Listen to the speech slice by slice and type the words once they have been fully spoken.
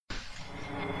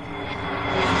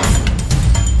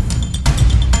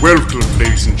Welcome,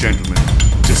 ladies and gentlemen,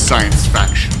 to Science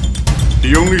Faction,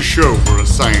 the only show where a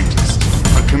scientist,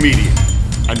 a comedian,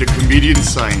 and a comedian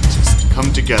scientist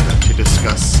come together to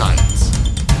discuss science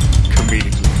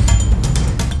comedically.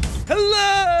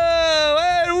 Hello,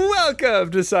 and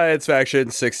welcome to Science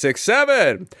Faction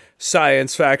 667.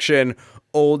 Science Faction,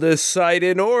 oldest site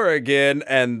in Oregon,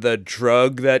 and the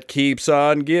drug that keeps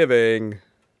on giving.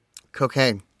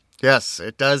 Cocaine. Yes,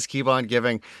 it does keep on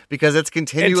giving because it's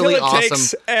continually Until it awesome.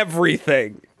 takes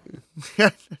everything.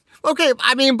 Okay,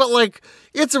 I mean, but like,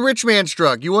 it's a rich man's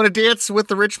drug. You want to dance with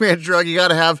the rich man's drug, you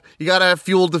gotta have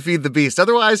fuel to feed the beast.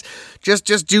 Otherwise, just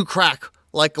do crack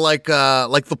like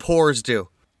the poors do.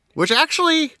 Which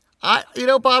actually,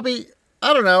 Bobby,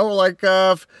 I don't know,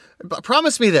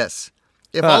 promise me this.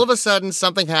 If all of a sudden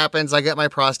something happens, I get my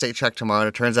prostate checked tomorrow, and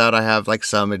it turns out I have like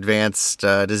some advanced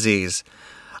disease.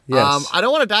 Yes. I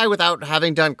don't want to die without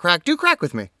having done crack. Do crack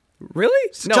with me.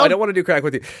 Really? No, I don't want to do crack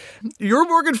with you. You're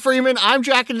Morgan Freeman. I'm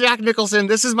Jack Nicholson.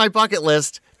 This is my bucket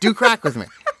list. Do crack with me.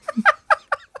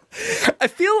 I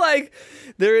feel like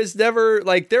there is never,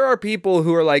 there are people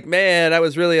who are like, man, I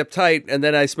was really uptight, and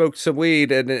then I smoked some weed,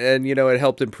 and it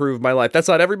helped improve my life. That's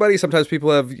not everybody. Sometimes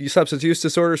people have substance use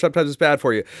disorder. Sometimes it's bad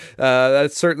for you.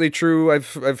 That's certainly true.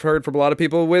 I've heard from a lot of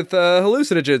people with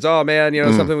hallucinogens. Oh, man,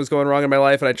 something was going wrong in my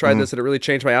life, and I tried this, and it really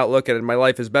changed my outlook, and my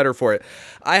life is better for it.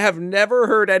 I have never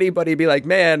heard anybody be like,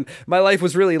 man, my life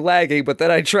was really lagging, but then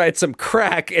I tried some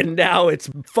crack, and now it's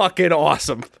fucking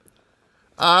awesome.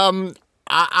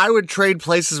 I would trade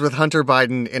places with Hunter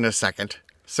Biden in a second.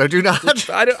 So do not.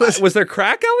 Was there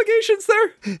crack allegations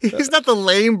there? He's not the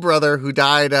lame brother who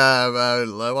died.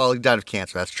 He died of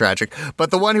cancer. That's tragic.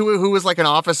 But the one who was like an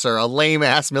officer, a lame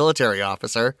ass military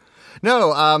officer.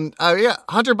 No.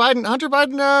 Hunter Biden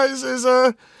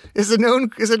is a known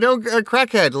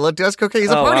crackhead. Does cocaine.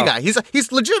 He's a party guy.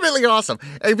 He's legitimately awesome.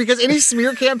 Because any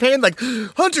smear campaign like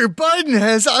Hunter Biden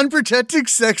has unprotected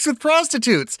sex with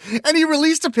prostitutes, and he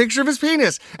released a picture of his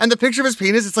penis, and the picture of his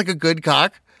penis, it's like a good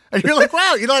cock, and you're like,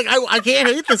 wow, I can't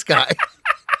hate this guy.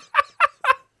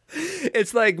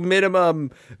 It's like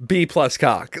minimum B+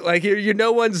 cock. Like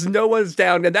no one's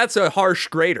down, and that's a harsh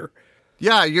grader.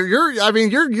 Yeah,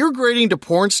 you're grading to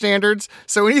porn standards.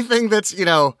 So anything that's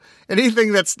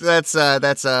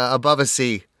above a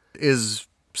C is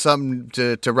something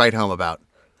to write home about.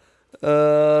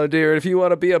 Oh dear! If you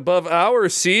want to be above our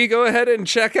C, go ahead and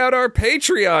check out our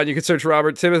Patreon. You can search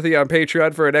Robert Timothy on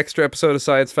Patreon for an extra episode of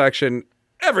Science Faction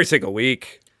every single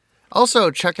week.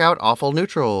 Also, check out Awful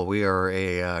Neutral. We are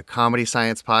a comedy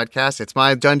science podcast. It's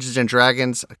my Dungeons and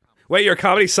Dragons. Wait, you're a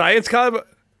comedy science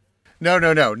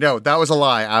No. That was a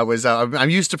lie. I'm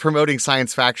used to promoting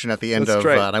Science Faction at the end and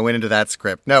I went into that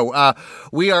script. No,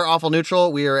 we are Awful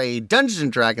Neutral. We are a Dungeons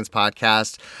and Dragons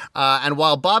podcast. And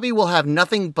while Bobby will have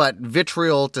nothing but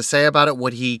vitriol to say about it,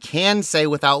 what he can say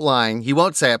without lying, he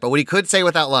won't say it, but what he could say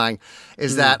without lying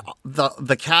is that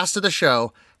the cast of the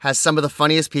show has some of the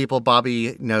funniest people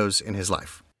Bobby knows in his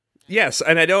life. Yes,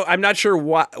 and I'm not sure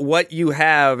what you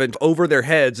have over their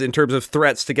heads in terms of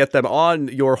threats to get them on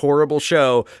your horrible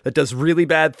show that does really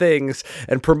bad things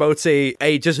and promotes a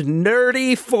just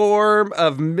nerdy form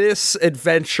of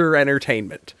misadventure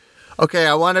entertainment. Okay,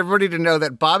 I want everybody to know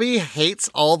that Bobby hates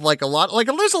there's a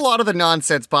lot of the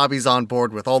nonsense Bobby's on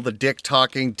board with, all the dick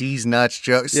talking, D's nuts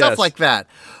jokes, stuff like that.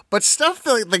 But stuff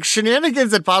like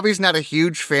shenanigans that Bobby's not a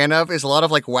huge fan of is a lot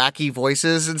of like wacky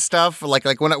voices and stuff. Like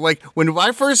when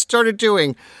I first started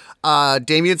doing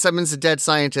Damien Simmons, the Dead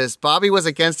Scientist, Bobby was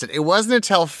against it. It wasn't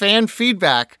until fan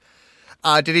feedback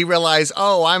did he realize,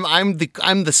 I'm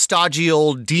the stodgy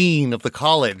old dean of the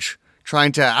college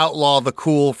trying to outlaw the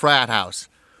cool frat house.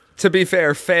 To be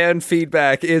fair, fan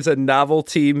feedback is a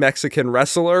novelty Mexican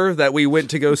wrestler that we went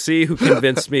to go see who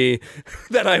convinced me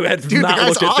that I had not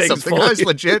looked at things fully. The guy's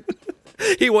legit.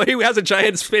 He has a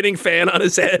giant spinning fan on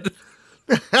his head.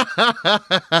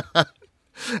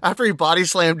 After he body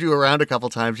slammed you around a couple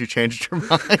times, you changed your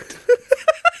mind.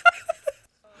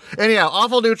 Anyhow,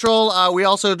 Awful Neutral. We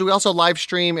also live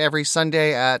stream every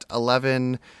Sunday at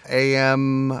 11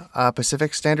 a.m.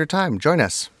 Pacific Standard Time. Join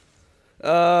us.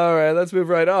 All right, let's move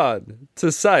right on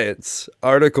to science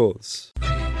articles.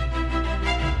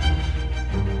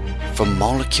 From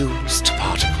molecules to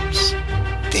particles,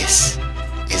 this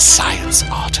is Science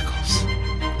Articles.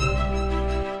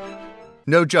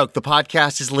 No joke, the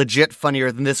podcast is legit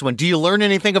funnier than this one. Do you learn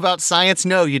anything about science?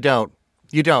 No, you don't.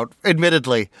 You don't,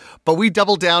 admittedly. But we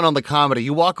double down on the comedy.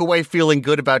 You walk away feeling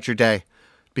good about your day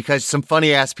because some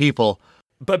funny-ass people...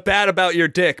 But bad about your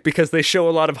dick because they show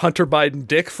a lot of Hunter Biden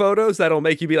dick photos that'll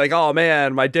make you be like, oh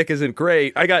man, my dick isn't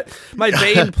great. My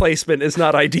vein placement is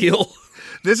not ideal.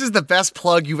 This is the best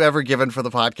plug you've ever given for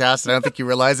the podcast, and I don't think you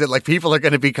realize it. Like, people are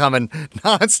going to be coming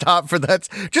nonstop for that,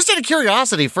 just out of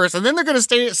curiosity first, and then they're going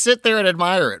to sit there and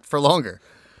admire it for longer.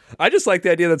 I just like the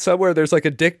idea that somewhere there's like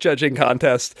a dick judging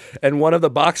contest, and one of the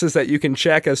boxes that you can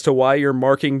check as to why you're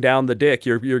marking down the dick,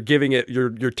 you're giving it, you're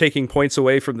taking points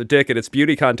away from the dick, and its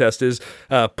beauty contest is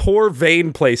poor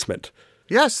vein placement.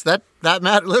 Yes, that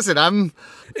matters. Listen,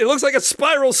 It looks like a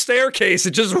spiral staircase.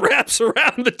 It just wraps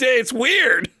around the day. It's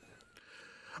weird.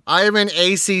 I am an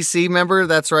ACC member.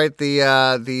 That's right,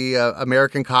 the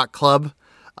American Cock Club.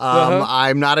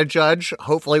 I'm not a judge.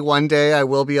 Hopefully one day I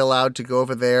will be allowed to go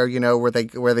over there, where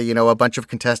they a bunch of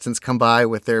contestants come by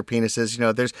with their penises.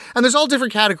 There's all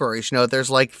different categories. There's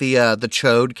like the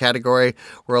chode category,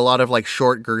 where a lot of like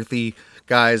short, girthy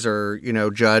guys are,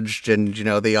 judged, and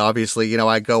they obviously,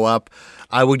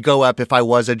 I would go up if I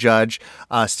was a judge,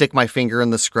 stick my finger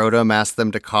in the scrotum, ask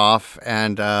them to cough,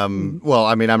 and I'm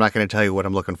not going to tell you what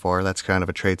I'm looking for. That's kind of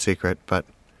a trade secret, but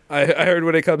I heard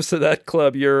when it comes to that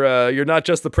club, you're not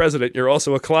just the president, you're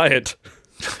also a client.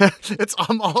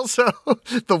 I'm also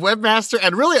the webmaster,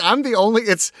 and really I'm the only.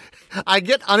 I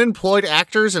get unemployed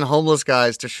actors and homeless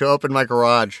guys to show up in my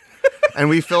garage. And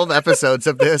we filmed episodes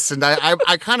of this, and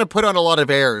I kind of put on a lot of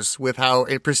airs with how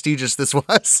prestigious this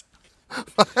was.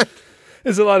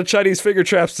 There's a lot of Chinese finger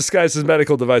traps disguised as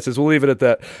medical devices. We'll leave it at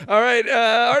that. All right,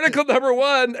 article number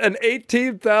 1, an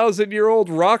 18,000-year-old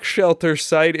rock shelter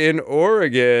site in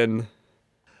Oregon.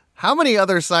 How many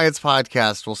other science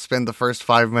podcasts will spend the first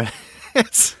 5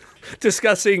 minutes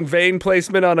discussing vein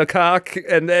placement on a cock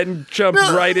and then jump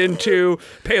right into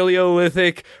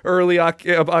Paleolithic early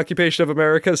occupation of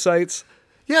America sites?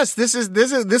 Yes, this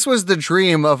was the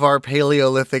dream of our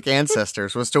Paleolithic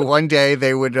ancestors, was to one day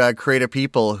they would create a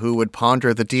people who would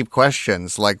ponder the deep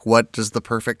questions like, what does the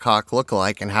perfect cock look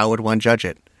like and how would one judge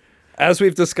it? As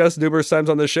we've discussed numerous times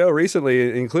on the show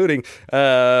recently, including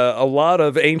a lot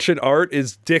of ancient art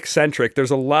is dick-centric.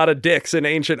 There's a lot of dicks in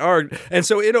ancient art. And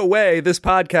so in a way, this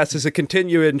podcast is a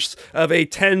continuance of a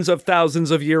tens of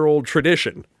thousands of year old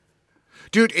tradition.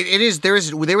 Dude, it is. There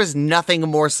is nothing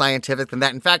more scientific than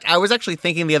that. In fact, I was actually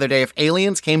thinking the other day, if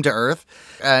aliens came to Earth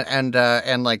and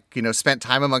spent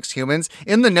time amongst humans,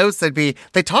 in the notes they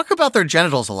talk about their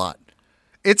genitals a lot.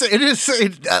 It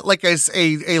is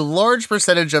a large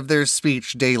percentage of their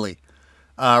speech daily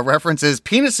references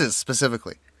penises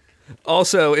specifically.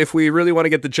 Also, if we really want to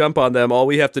get the jump on them, all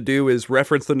we have to do is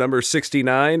reference the number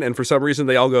 69, and for some reason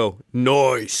they all go,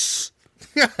 nice.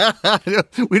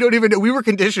 We don't even know. We were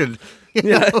conditioned.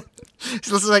 Yeah.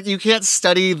 So it's like you can't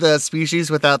study the species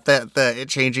without it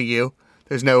changing you.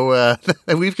 There's no,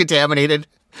 we've contaminated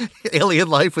alien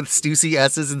life with Stussy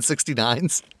S's and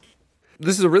 69s.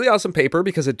 This is a really awesome paper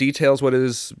because it details what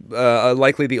is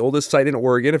likely the oldest site in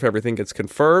Oregon if everything gets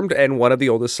confirmed, and one of the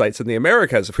oldest sites in the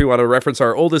Americas. If we want to reference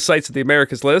our oldest sites in the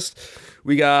Americas list,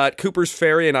 we got Cooper's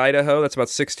Ferry in Idaho. That's about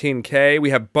 16K.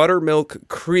 We have Buttermilk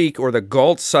Creek, or the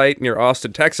Galt site near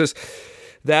Austin, Texas.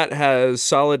 That has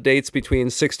solid dates between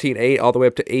 16.8 all the way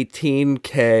up to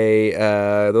 18K.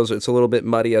 It's a little bit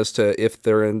muddy as to if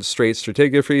they're in straight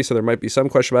stratigraphy, so there might be some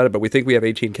question about it, but we think we have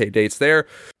 18K dates there.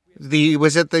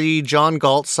 Was it the John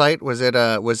Galt site? Was it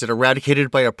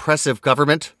eradicated by oppressive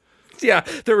government? Yeah,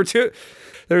 there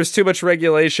was too much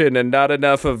regulation and not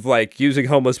enough of like using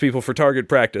homeless people for target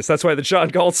practice. That's why the John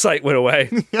Galt site went away.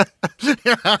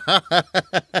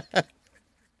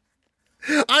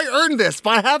 I earned this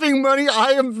by having money.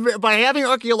 By having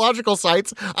archaeological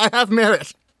sites. I have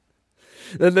merit.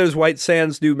 Then there's White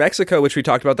Sands, New Mexico, which we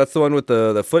talked about. That's the one with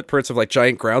the footprints of like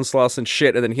giant ground sloths and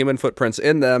shit, and then human footprints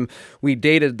in them. We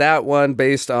dated that one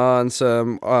based on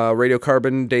some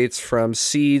radiocarbon dates from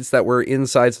seeds that were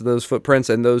insides of those footprints,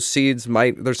 and those seeds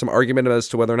there's some argument as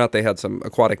to whether or not they had some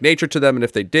aquatic nature to them, and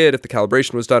if they did, if the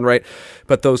calibration was done right.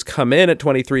 But those come in at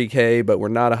 23K, but we're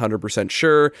not 100%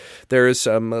 sure. There's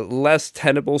some less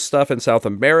tenable stuff in South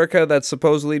America that's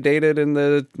supposedly dated in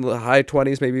the high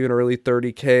 20s, maybe even early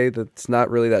 30K. That's not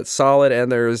really that solid.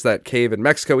 And there's that cave in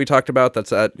Mexico we talked about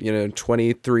that's at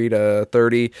 23 to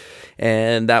 30,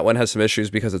 and that one has some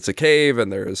issues because it's a cave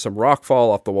and there is some rock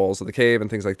fall off the walls of the cave and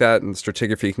things like that, and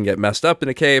stratigraphy can get messed up in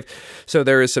a cave, so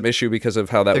there is some issue because of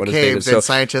how that one is dated. So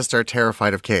scientists are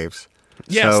terrified of caves.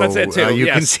 Yes, so, that's it too. You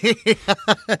can see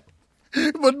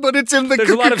but it's in the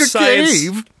There's a lot of cave.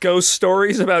 science ghost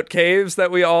stories about caves that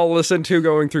we all listen to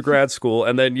going through grad school,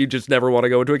 and then you just never want to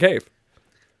go into a cave.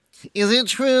 Is it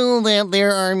true that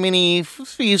there are many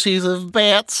species of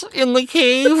bats in the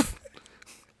cave?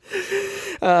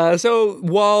 So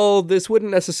while this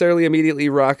wouldn't necessarily immediately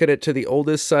rocket it to the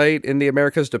oldest site in the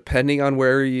Americas, depending on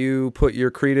where you put your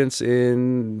credence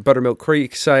in Buttermilk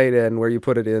Creek site and where you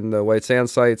put it in the White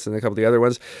Sands sites and a couple of the other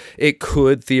ones, it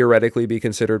could theoretically be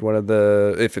considered one of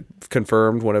the, if it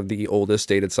confirmed, one of the oldest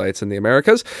dated sites in the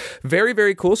Americas. Very,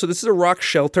 very cool. So this is a rock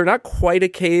shelter, not quite a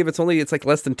cave. It's like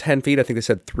less than 10 feet. I think they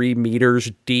said 3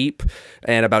 meters deep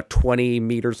and about 20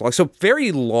 meters long. So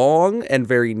very long and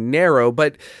very narrow,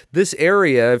 but this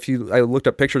area, I looked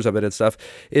up pictures of it and stuff,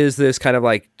 is this kind of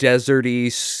like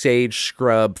deserty, sage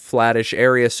scrub, flattish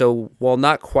area. So while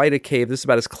not quite a cave, this is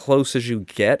about as close as you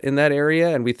get in that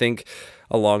area. And we think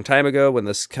a long time ago, when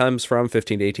this comes from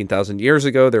 15 to 18,000 years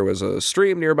ago, there was a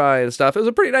stream nearby and stuff. It was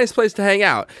a pretty nice place to hang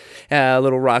out, a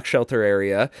little rock shelter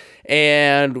area.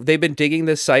 And they've been digging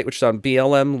this site, which is on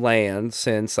BLM land,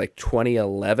 since like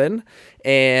 2011.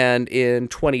 And in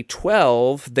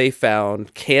 2012, they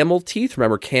found camel teeth.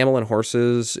 Remember, camel and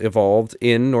horses evolved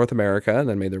in North America and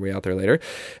then made their way out there later.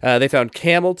 They found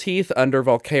camel teeth under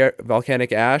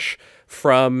volcanic ash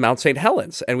from Mount St.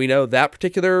 Helens. And we know that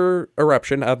particular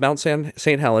eruption of Mount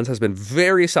St. Helens has been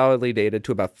very solidly dated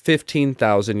to about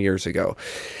 15,000 years ago.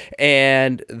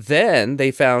 And then they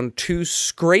found 2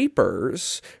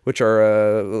 scrapers, which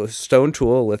are a stone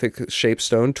tool, a lithic-shaped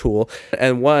stone tool.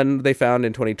 And one they found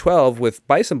in 2012 with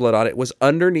bison blood on it was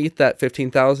underneath that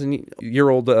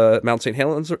 15,000-year-old Mount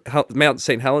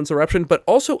St. Helens eruption, but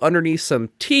also underneath some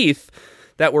teeth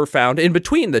that were found in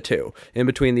between the two, in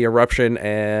between the eruption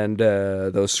and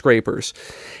those scrapers.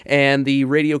 And the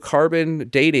radiocarbon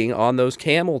dating on those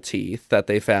camel teeth that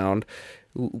they found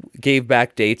gave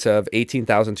back dates of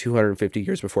 18,250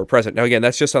 years before present. Now, again,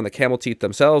 that's just on the camel teeth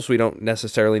themselves. We don't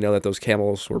necessarily know that those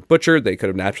camels were butchered. They could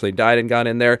have naturally died and gone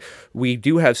in there. We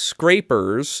do have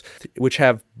scrapers, which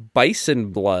have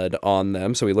bison blood on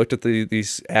them. So we looked at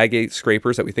these agate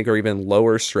scrapers that we think are even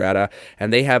lower strata,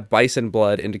 and they have bison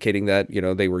blood indicating that,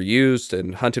 they were used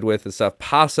and hunted with and stuff,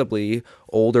 possibly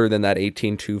older than that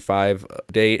 1825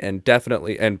 date, and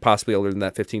definitely and possibly older than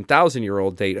that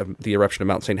 15,000-year-old date of the eruption of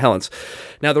Mount St. Helens.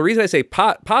 Now, the reason I say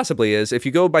possibly is if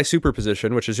you go by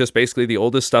superposition, which is just basically the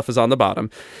oldest stuff is on the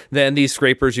bottom, then these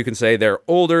scrapers, you can say they're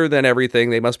older than everything.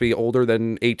 They must be older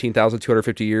than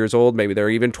 18,250 years old. Maybe they're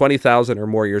even 20,000 or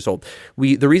more years old.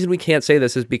 The reason we can't say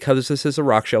this is because this is a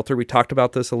rock shelter. We talked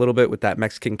about this a little bit with that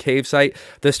Mexican cave site.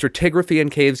 The stratigraphy in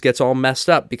caves gets all messed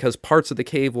up because parts of the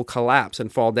cave will collapse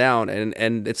and fall down,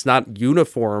 and it's not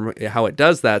uniform how it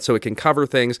does that, so it can cover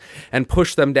things and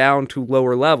push them down to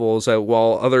lower levels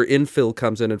while other infill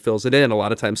comes in and fills it in. A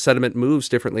lot of times sediment moves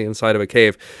differently inside of a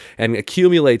cave and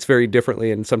accumulates very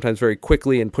differently and sometimes very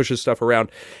quickly and pushes stuff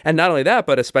around. And not only that,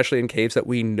 but especially in caves that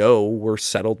we know were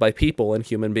settled by people and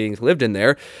human beings lived in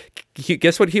there.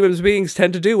 Guess what human beings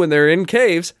tend to do when they're in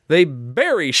caves? They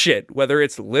bury shit, whether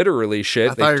it's literally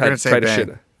shit. I thought you were going to say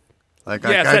bang.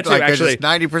 Actually,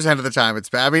 90% of the time it's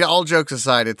bad. I mean, all jokes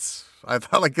aside, I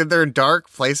thought like if they're in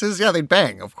dark places, yeah, they'd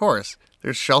bang, of course.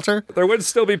 There's shelter. There would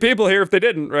still be people here if they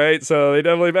didn't, right? So they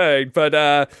definitely banged. But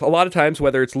a lot of times,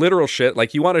 whether it's literal shit,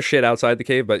 like you want to shit outside the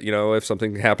cave, but if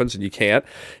something happens and you can't,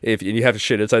 if you have to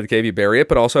shit inside the cave, you bury it.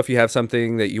 But also if you have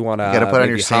something that you want to, you got to put on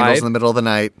your sandals in the middle of the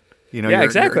night.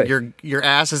 Exactly. Your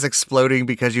ass is exploding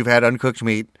because you've had uncooked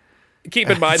meat.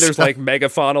 Keep in mind, there's like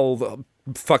megafaunal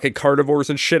fucking carnivores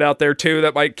and shit out there too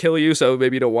that might kill you. So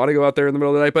maybe you don't want to go out there in the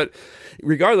middle of the night. But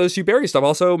regardless, you bury stuff.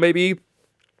 Also, maybe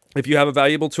if you have a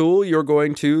valuable tool, you're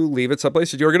going to leave it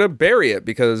someplace. You're going to bury it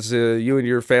because you and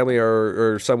your family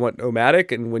are somewhat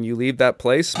nomadic. And when you leave that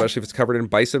place, especially if it's covered in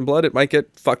bison blood, it might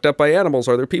get fucked up by animals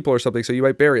or other people or something. So you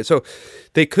might bury it. So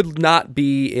they could not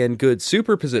be in good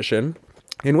superposition.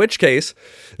 In which case,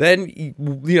 then,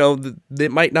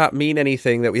 it might not mean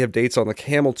anything that we have dates on the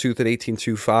camel tooth at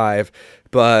 1825,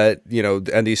 but,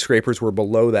 and these scrapers were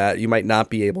below that. You might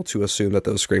not be able to assume that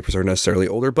those scrapers are necessarily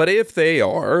older. But if they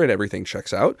are and everything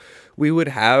checks out, we would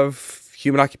have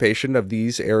human occupation of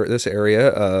this area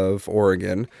of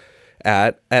Oregon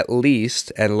at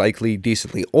least and likely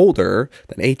decently older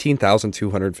than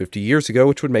 18,250 years ago,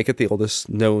 which would make it the oldest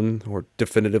known or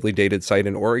definitively dated site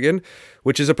in Oregon,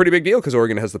 which is a pretty big deal because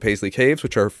Oregon has the Paisley Caves,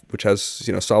 which has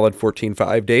solid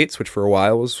 14.5 dates, which for a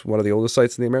while was one of the oldest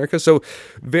sites in the Americas. So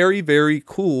very, very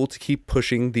cool to keep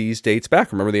pushing these dates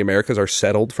back. Remember, the Americas are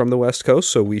settled from the West Coast,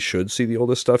 so we should see the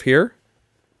oldest stuff here.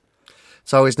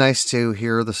 It's always nice to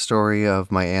hear the story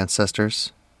of my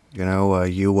ancestors.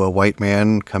 You a white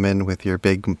man come in with your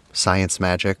big science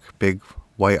magic, big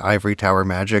white ivory tower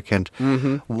magic, and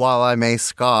while I may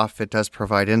scoff, it does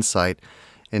provide insight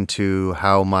into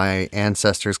how my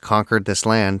ancestors conquered this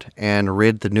land and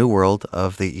rid the New World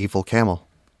of the evil camel.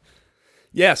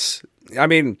 Yes. I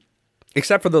mean,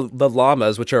 Except for the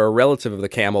llamas, which are a relative of the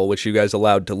camel, which you guys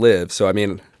allowed to live. So, I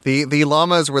mean... The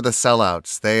llamas were the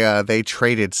sellouts. They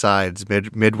traded sides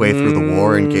midway through the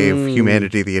war and gave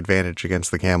humanity the advantage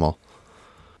against the camel,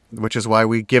 which is why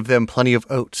we give them plenty of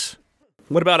oats.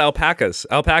 What about alpacas?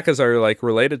 Alpacas are like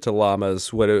related to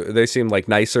llamas. They seem like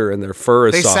nicer and their fur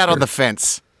is They softer. sat on the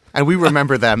fence, and we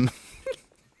remember them.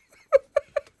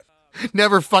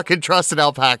 Never fucking trust an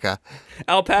alpaca.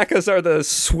 Alpacas are the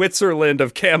Switzerland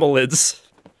of camelids.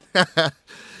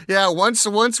 Yeah,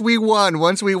 once we won,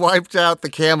 once we wiped out the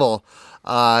camel,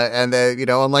 and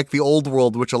unlike the old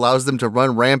world, which allows them to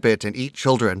run rampant and eat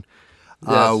children,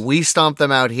 we stomped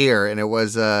them out here, and it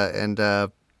was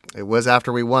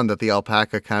after we won that the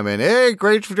alpaca came in. Hey,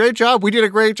 great job! We did a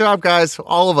great job, guys.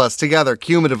 All of us together,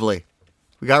 cumulatively,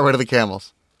 we got rid of the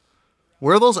camels.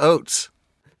 Where are those oats?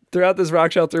 Throughout this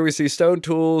rock shelter, we see stone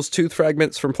tools, tooth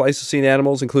fragments from Pleistocene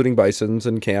animals, including bisons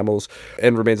and camels,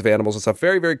 and remains of animals and stuff.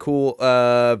 Very, very cool.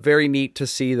 Very neat to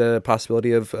see the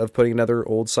possibility of putting another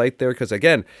old site there. Because,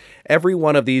 again, every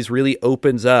one of these really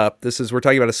opens up. We're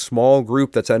talking about a small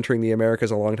group that's entering the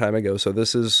Americas a long time ago. So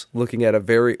this is looking at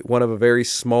one of a very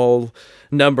small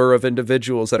number of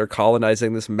individuals that are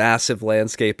colonizing this massive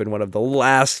landscape in one of the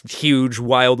last huge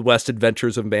Wild West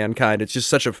adventures of mankind. It's just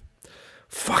such a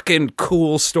fucking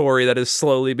cool story that is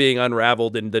slowly being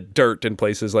unraveled in the dirt in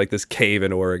places like this cave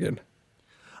in Oregon.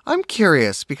 I'm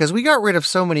curious because we got rid of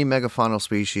so many megafaunal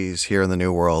species here in the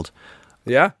New World.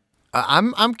 Yeah.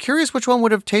 I'm curious which one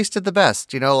would have tasted the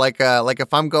best. Like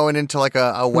if I'm going into like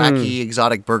a wacky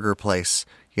exotic burger place,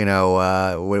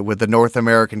 with the North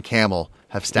American camel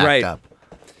have stacked up.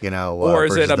 Or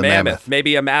is it a mammoth?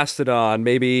 Maybe a mastodon?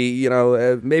 Maybe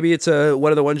maybe it's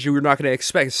one of the ones you were not going to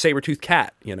expect, saber-toothed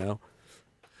cat.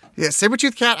 Yeah,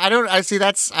 saber-toothed cat.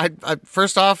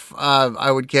 First off,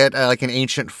 I would get like an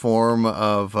ancient form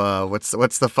of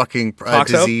what's the fucking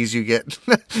disease you get?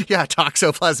 Yeah,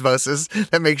 toxoplasmosis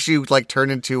that makes you like turn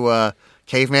into a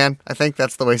caveman. I think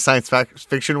that's the way science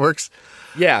fiction works.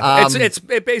 Yeah,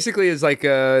 it basically is like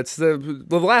it's the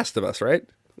Last of Us, right?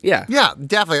 Yeah. Yeah,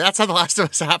 definitely. That's how The Last of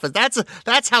Us happens.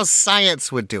 That's how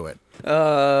science would do it.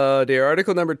 Dear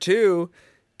article number 2.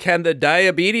 Can the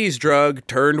diabetes drug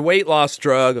turned weight loss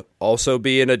drug also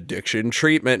be an addiction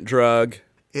treatment drug?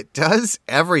 It does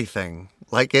everything.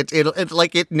 Like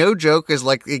it no joke is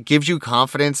like it gives you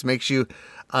confidence, makes you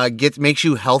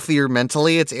healthier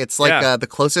mentally. It's like the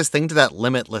closest thing to that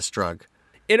limitless drug.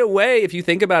 In a way, if you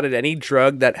think about it, any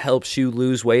drug that helps you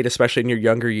lose weight, especially in your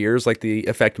younger years, like the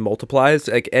effect multiplies,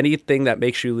 like anything that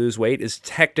makes you lose weight is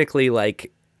technically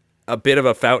like a bit of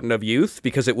a fountain of youth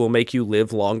because it will make you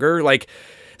live longer. Like,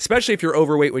 especially if you're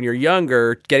overweight when you're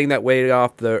younger, getting that weight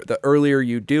off, the earlier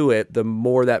you do it, the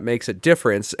more that makes a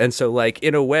difference. And so, like,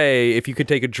 in a way, if you could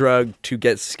take a drug to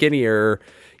get skinnier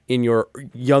in your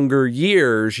younger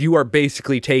years, you are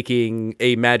basically taking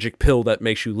a magic pill that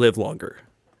makes you live longer.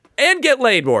 And get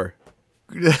laid more.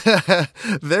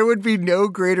 There would be no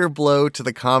greater blow to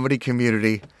the comedy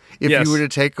community if you were to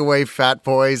take away Fat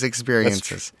Boy's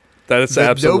experiences. That is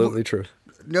absolutely true.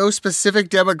 No specific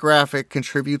demographic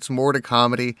contributes more to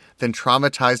comedy than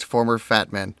traumatized former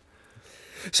fat men.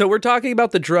 So we're talking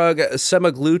about the drug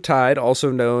semaglutide,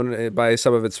 also known by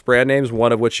some of its brand names,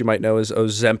 one of which you might know is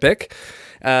Ozempic.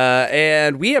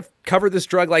 And we have covered this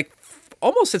drug like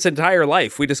almost its entire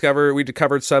life. We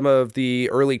covered some of the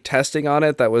early testing on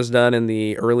it that was done in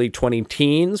the early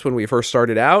 20-teens when we first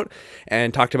started out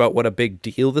and talked about what a big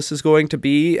deal this is going to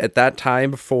be at that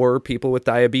time for people with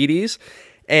diabetes.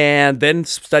 And then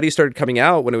studies started coming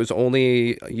out when it was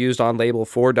only used on label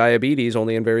for diabetes,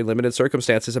 only in very limited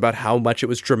circumstances, about how much it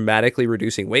was dramatically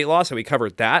reducing weight loss. And we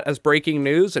covered that as breaking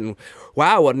news. And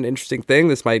wow, what an interesting thing.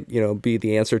 This might, be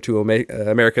the answer to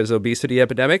America's obesity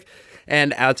epidemic.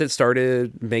 And as it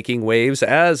started making waves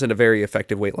as a very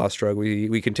effective weight loss drug,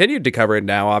 we continued to cover it.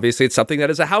 Now, obviously, it's something that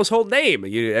is a household name.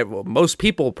 Most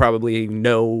people probably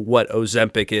know what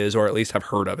Ozempic is, or at least have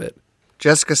heard of it.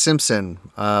 Jessica Simpson,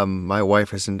 my wife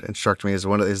has instructed me, is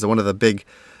one of the big,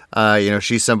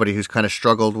 she's somebody who's kind of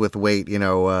struggled with weight,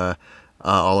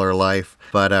 all her life.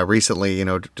 But recently,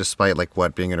 despite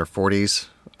being in her 40s,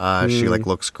 she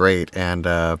looks great. And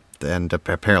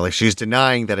apparently she's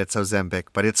denying that it's Ozempic,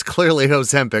 but it's clearly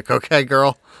Ozempic. Okay,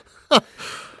 girl.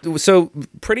 So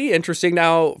pretty interesting.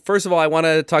 Now, first of all, I want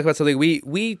to talk about something.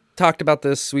 We talked about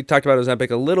this. We talked about Ozempic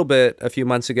a little bit a few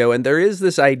months ago, and there is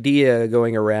this idea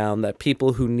going around that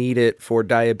people who need it for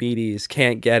diabetes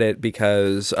can't get it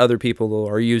because other people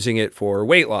are using it for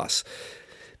weight loss.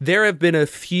 There have been a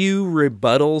few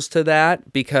rebuttals to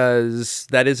that because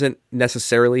that isn't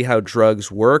necessarily how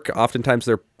drugs work. Oftentimes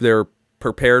they're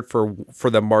prepared for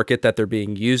the market that they're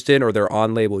being used in or their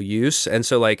on-label use. And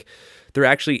so like there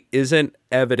actually isn't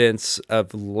evidence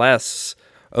of less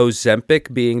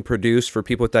Ozempic being produced for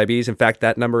people with diabetes. In fact,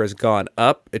 that number has gone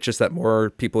up. It's just that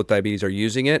more people with diabetes are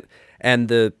using it. And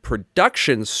the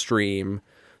production stream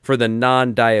for the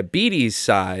non-diabetes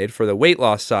side, for the weight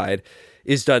loss side,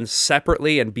 is done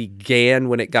separately and began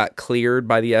when it got cleared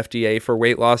by the FDA for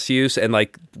weight loss use, and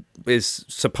like is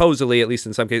supposedly, at least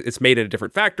in some cases, it's made at a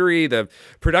different factory. The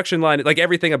production line, like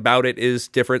everything about it is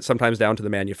different, sometimes down to the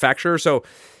manufacturer. So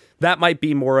that might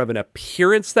be more of an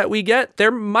appearance that we get. There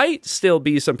might still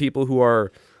be some people who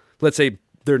are, let's say,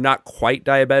 they're not quite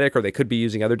diabetic, or they could be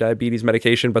using other diabetes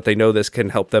medication, but they know this can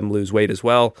help them lose weight as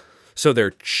well. So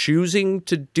they're choosing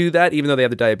to do that, even though they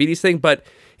have the diabetes thing. But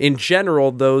in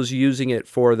general, those using it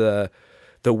for the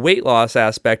weight loss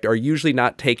aspect are usually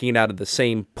not taking it out of the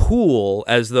same pool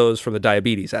as those from the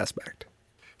diabetes aspect.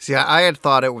 See, I had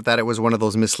thought that it was one of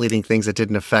those misleading things that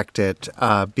didn't affect it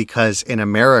because in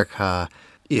America,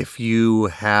 if you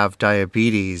have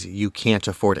diabetes, you can't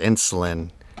afford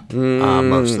insulin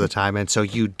most of the time. And so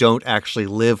you don't actually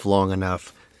live long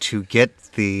enough to get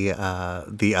the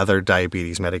other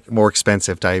diabetes more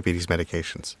expensive diabetes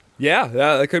medications. Yeah,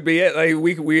 that could be it.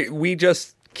 Like we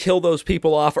just kill those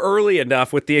people off early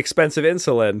enough with the expensive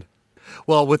insulin.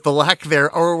 Well, with the lack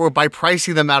there, or by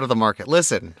pricing them out of the market.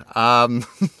 Listen,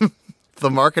 the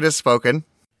market has spoken.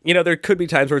 You know, there could be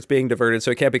times where it's being diverted, so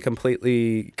it can't be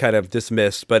completely kind of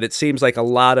dismissed. But it seems like a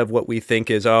lot of what we think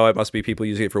is, oh, it must be people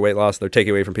using it for weight loss. They're taking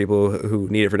away from people who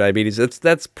need it for diabetes.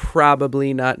 That's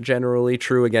probably not generally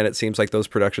true. Again, it seems like those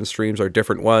production streams are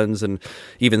different ones, and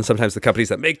even sometimes the companies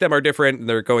that make them are different, and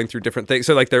they're going through different things.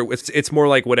 So like it's more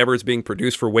like whatever is being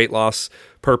produced for weight loss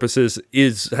purposes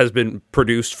has been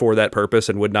produced for that purpose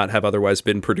and would not have otherwise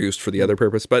been produced for the other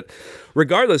purpose. But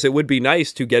regardless, it would be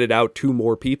nice to get it out to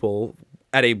more people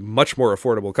at a much more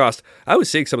affordable cost. I was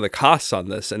seeing some of the costs on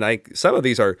this, and some of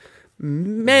these are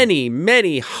many,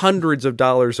 many hundreds of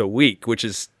dollars a week, which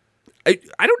is, I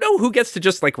don't know who gets to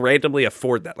just like randomly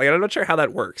afford that. Like, I'm not sure how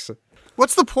that works.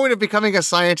 What's the point of becoming a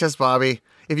scientist, Bobby,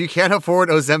 if you can't afford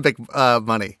Ozempic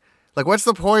money? Like, what's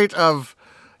the point of...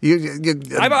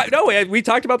 No, we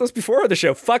talked about this before on the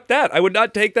show. Fuck that. I would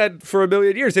not take that for a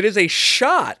million years. It is a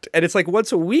shot, and it's like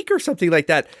once a week or something like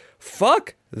that.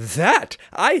 Fuck that.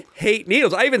 I hate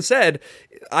needles. I even said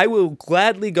I will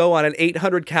gladly go on an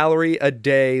 800 calorie a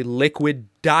day liquid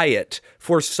diet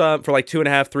for like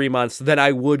 2.5, 3 months than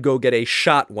I would go get a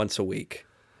shot once a week.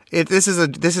 This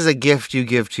is a gift you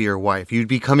give to your wife. You'd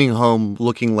be coming home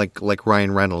looking like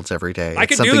Ryan Reynolds every day. I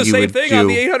could do the same thing on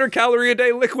the 800 calorie a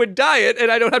day liquid diet,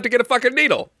 and I don't have to get a fucking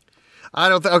needle.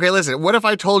 Okay, listen. What if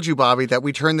I told you, Bobby, that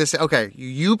we turn this... Okay,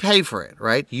 you pay for it,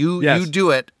 right? You do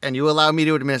it, and you allow me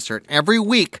to administer it. Every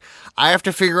week, I have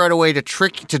to figure out a way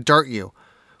to dart you.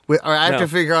 Or I have to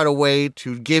figure out a way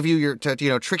to give you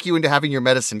trick you into having your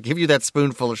medicine, give you that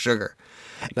spoonful of sugar.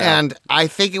 No. And I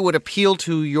think it would appeal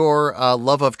to your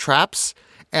love of traps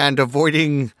and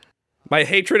avoiding... My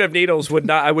hatred of needles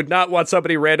I would not want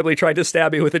somebody randomly trying to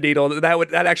stab me with a needle.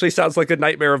 That actually sounds like a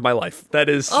nightmare of my life. That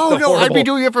is horrible. I'd be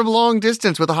doing it from long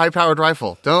distance with a high-powered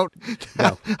rifle. No.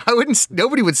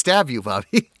 Nobody would stab you,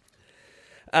 Bobby.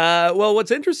 Well,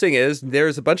 what's interesting is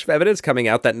there's a bunch of evidence coming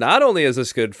out that not only is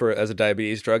this good as a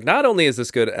diabetes drug, not only is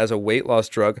this good as a weight loss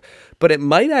drug, but it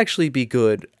might actually be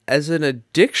good as an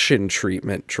addiction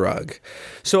treatment drug.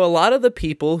 So a lot of the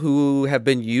people who have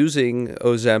been using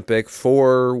Ozempic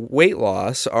for weight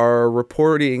loss are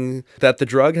reporting that the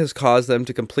drug has caused them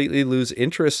to completely lose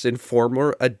interest in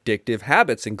former addictive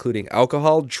habits, including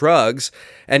alcohol, drugs,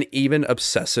 and even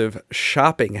obsessive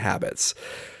shopping habits.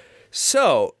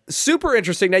 So, super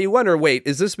interesting. Now you wonder, wait,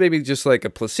 is this maybe just like a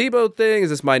placebo thing? Is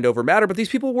this mind over matter? But these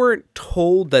people weren't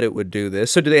told that it would do this.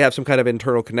 So do they have some kind of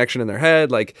internal connection in their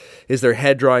head? Like, is their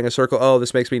head drawing a circle? Oh,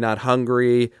 this makes me not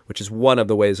hungry, which is one of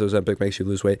the ways Ozempic makes you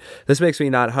lose weight. This makes me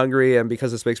not hungry, and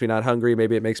because this makes me not hungry,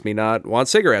 maybe it makes me not want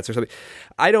cigarettes or something.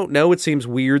 I don't know. It seems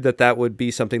weird that would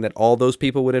be something that all those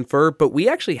people would infer, but we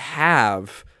actually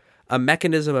have a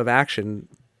mechanism of action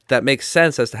that makes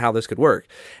sense as to how this could work.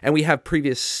 And we have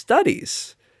previous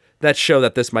studies that show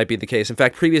that this might be the case. In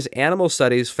fact, previous animal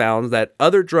studies found that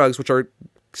other drugs, which are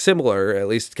similar, at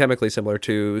least chemically similar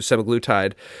to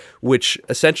semaglutide, which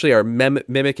essentially are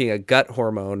mimicking a gut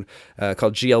hormone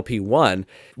called GLP-1,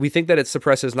 we think that it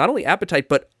suppresses not only appetite,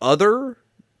 but other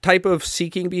type of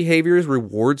seeking behaviors,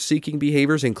 reward-seeking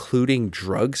behaviors, including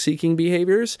drug-seeking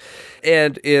behaviors.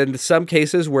 And in some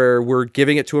cases where we're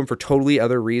giving it to them for totally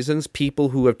other reasons, people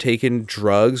who have taken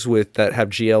drugs that have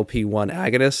GLP-1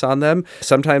 agonists on them,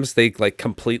 sometimes they like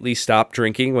completely stop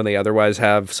drinking when they otherwise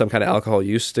have some kind of alcohol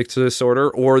use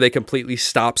disorder, or they completely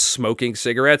stop smoking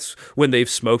cigarettes when they've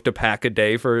smoked a pack a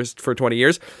day for 20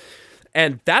 years.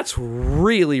 And that's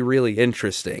really, really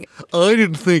interesting. I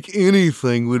didn't think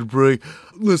anything would break...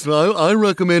 Listen, I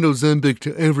recommend Ozempic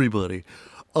to everybody.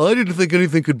 I didn't think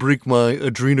anything could break my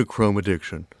adrenochrome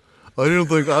addiction. I didn't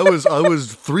think... I was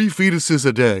 3 fetuses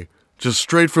a day, just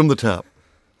straight from the top.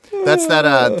 That's that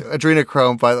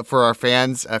adrenochrome for our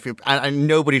fans.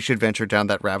 Nobody should venture down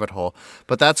that rabbit hole,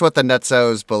 but that's what the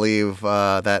Nutzos believe.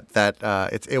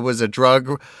 It was a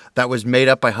drug that was made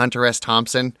up by Hunter S.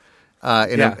 Thompson.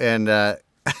 It's the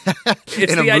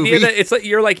idea that it's like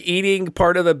you're like eating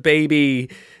part of the baby.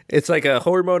 It's like a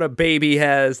hormone a baby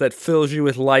has that fills you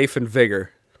with life and vigor.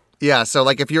 Yeah, so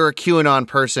like if you're a QAnon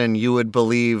person, you would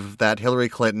believe that Hillary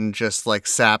Clinton just like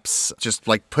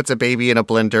puts a baby in a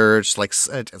blender, just like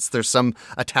there's some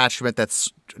attachment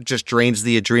that's just drains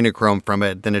the adrenochrome from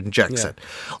it, then injects it.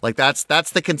 Like that's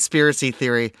the conspiracy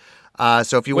theory.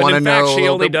 So if you want to know, in fact, she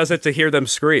only does it to hear them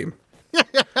scream.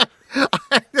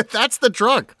 That's the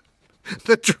drug.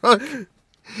 The drug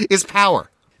is power.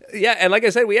 Yeah, and like I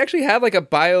said, we actually have like a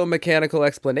biomechanical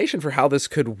explanation for how this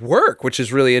could work, which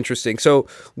is really interesting. So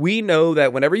we know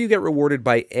that whenever you get rewarded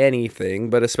by anything,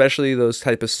 but especially those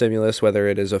type of stimulus, whether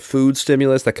it is a food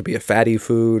stimulus, that could be a fatty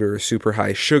food or a super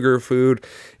high sugar food,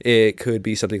 it could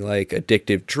be something like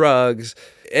addictive drugs,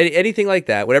 anything like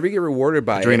that. Whenever you get rewarded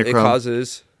by it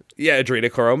causes... Yeah,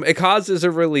 adrenochrome. It causes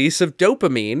a release of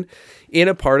dopamine in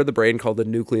a part of the brain called the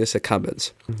nucleus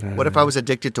accumbens. What if I was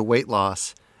addicted to weight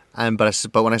loss,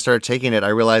 but when I started taking it, I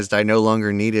realized I no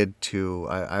longer needed to.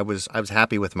 I was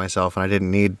happy with myself, and I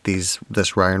didn't need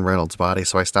this Ryan Reynolds body,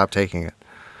 so I stopped taking it.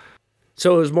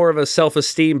 So it was more of a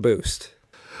self-esteem boost.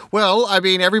 Well, I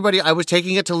mean, I was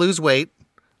taking it to lose weight.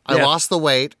 I lost the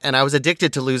weight, and I was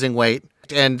addicted to losing weight,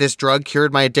 and this drug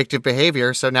cured my addictive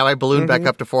behavior, so now I ballooned back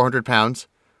up to 400 pounds.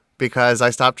 Because I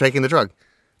stopped taking the drug.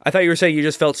 I thought you were saying you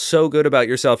just felt so good about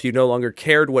yourself, you no longer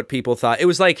cared what people thought. It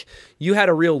was like you had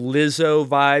a real Lizzo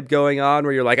vibe going on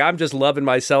where you're like, I'm just loving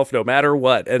myself no matter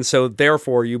what. And so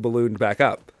therefore you ballooned back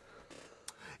up.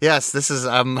 Yes, this is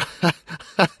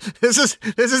this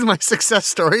is my success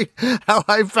story. How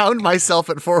I found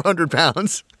myself at 400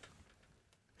 pounds.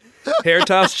 Hair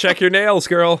toss, check your nails,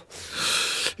 girl.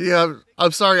 Yeah,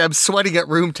 I'm sorry. I'm sweating at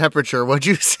room temperature. What'd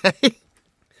you say?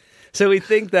 So we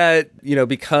think that,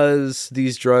 because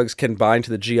these drugs can bind to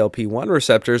the GLP-1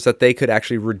 receptors, that they could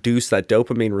actually reduce that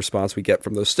dopamine response we get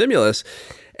from those stimulus.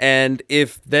 And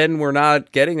if then we're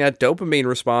not getting that dopamine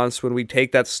response when we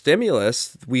take that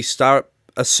stimulus, we start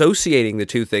associating the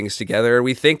two things together. And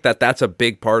we think that that's a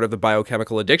big part of the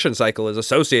biochemical addiction cycle, is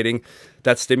associating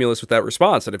that stimulus with that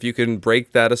response. And if you can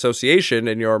break that association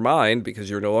in your mind because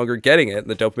you're no longer getting it and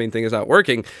the dopamine thing is not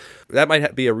working, that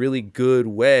might be a really good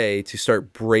way to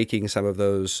start breaking some of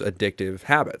those addictive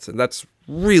habits. And that's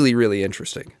really, really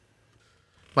interesting.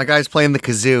 My guy's playing the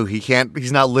kazoo.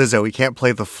 He's not Lizzo. He can't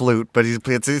play the flute, but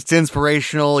it's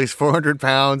inspirational. He's 400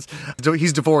 pounds.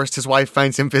 He's divorced. His wife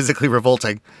finds him physically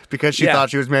revolting because she thought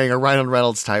she was marrying a Ryan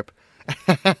Reynolds type.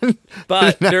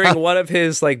 But during one of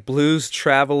his like blues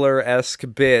traveler-esque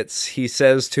bits, he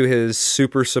says to his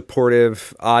super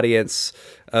supportive audience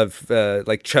of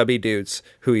like chubby dudes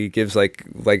who he gives like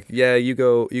yeah, you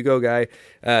go guy.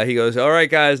 He goes, all right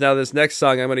guys, now this next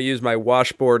song I'm going to use my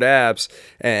washboard abs,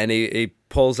 and he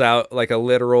pulls out like a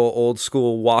literal old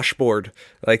school washboard,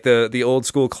 like the old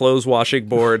school clothes washing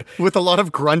board with a lot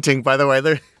of grunting, by the way.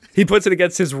 There. He puts it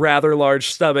against his rather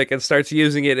large stomach and starts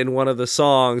using it in one of the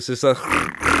songs. It's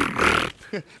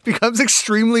becomes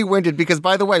extremely winded because,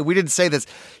 by the way, we didn't say this.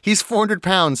 He's 400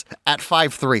 pounds at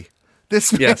 5'3".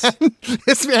 This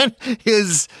man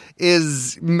is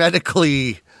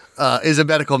medically is a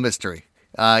medical mystery.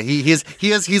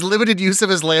 He's limited use of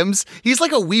his limbs. He's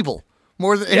like a weeble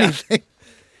more than anything.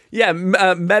 Yeah,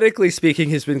 medically speaking,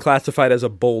 he's been classified as a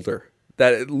boulder.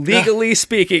 That legally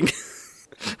speaking.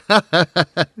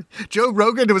 Joe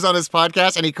Rogan was on his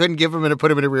podcast and he couldn't give him and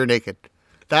put him in a rear naked.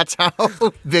 That's how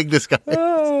big this guy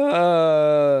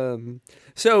is.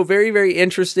 So very, very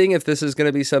interesting if this is going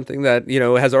to be something that,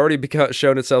 has already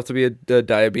shown itself to be a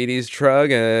diabetes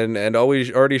drug and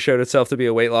always already showed itself to be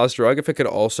a weight loss drug, if it could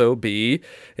also be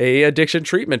a addiction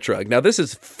treatment drug. Now, this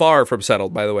is far from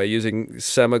settled, by the way. Using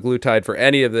semaglutide for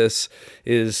any of this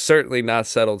is certainly not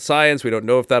settled science. We don't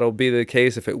know if that'll be the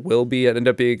case, if it will end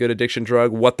up being a good addiction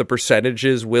drug, what the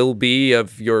percentages will be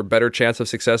of your better chance of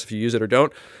success if you use it or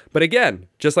don't. But again,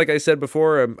 just like I said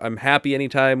before, I'm happy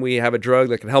anytime we have a drug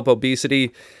that can help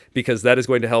obesity, because that is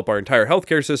going to help our entire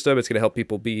healthcare system. It's going to help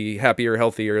people be happier,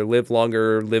 healthier, live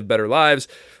longer, live better lives.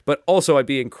 But also, I'd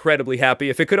be incredibly happy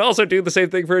if it could also do the same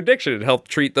thing for addiction and help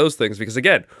treat those things. Because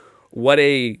again, what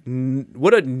a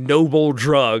noble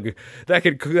drug that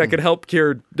could help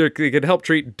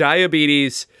treat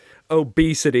diabetes,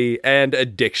 obesity, and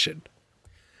addiction.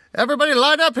 Everybody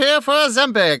line up here for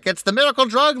Ozempic. It's the miracle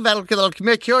drug that'll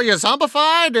cure you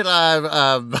zombified,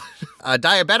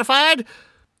 diabetified,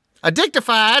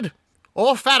 addictified,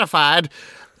 or fatified.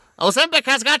 Ozempic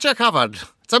has got you covered.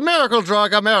 It's a miracle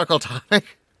drug, a miracle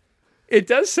tonic. It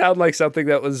does sound like something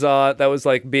that was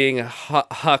like being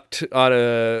hucked on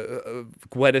a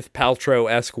Gwyneth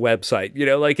Paltrow-esque website.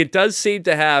 Like it does seem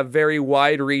to have very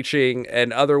wide-reaching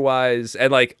and otherwise, and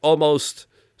like almost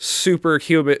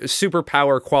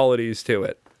superpower qualities to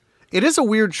it. It is a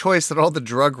weird choice that all the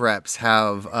drug reps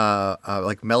have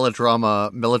like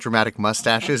melodramatic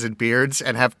mustaches and beards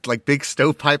and have like big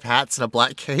stovepipe hats and a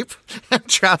black cape and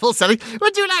travel selling.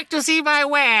 Would you like to see my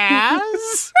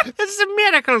wares? It's a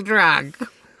miracle drug.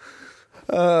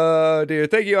 Oh, dear.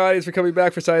 Thank you, audience, for coming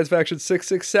back for Science Faction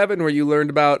 667, where you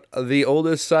learned about the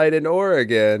oldest site in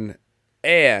Oregon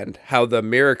and how the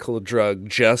miracle drug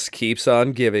just keeps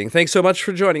on giving. Thanks so much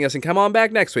for joining us, and come on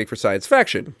back next week for Science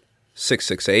Faction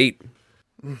 668.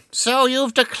 So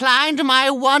you've declined my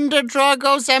wonder drug,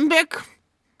 Ozempic?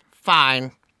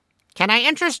 Fine. Can I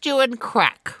interest you in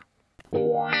crack?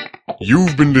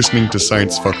 You've been listening to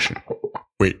Science Faction.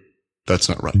 Wait, that's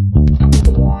not right.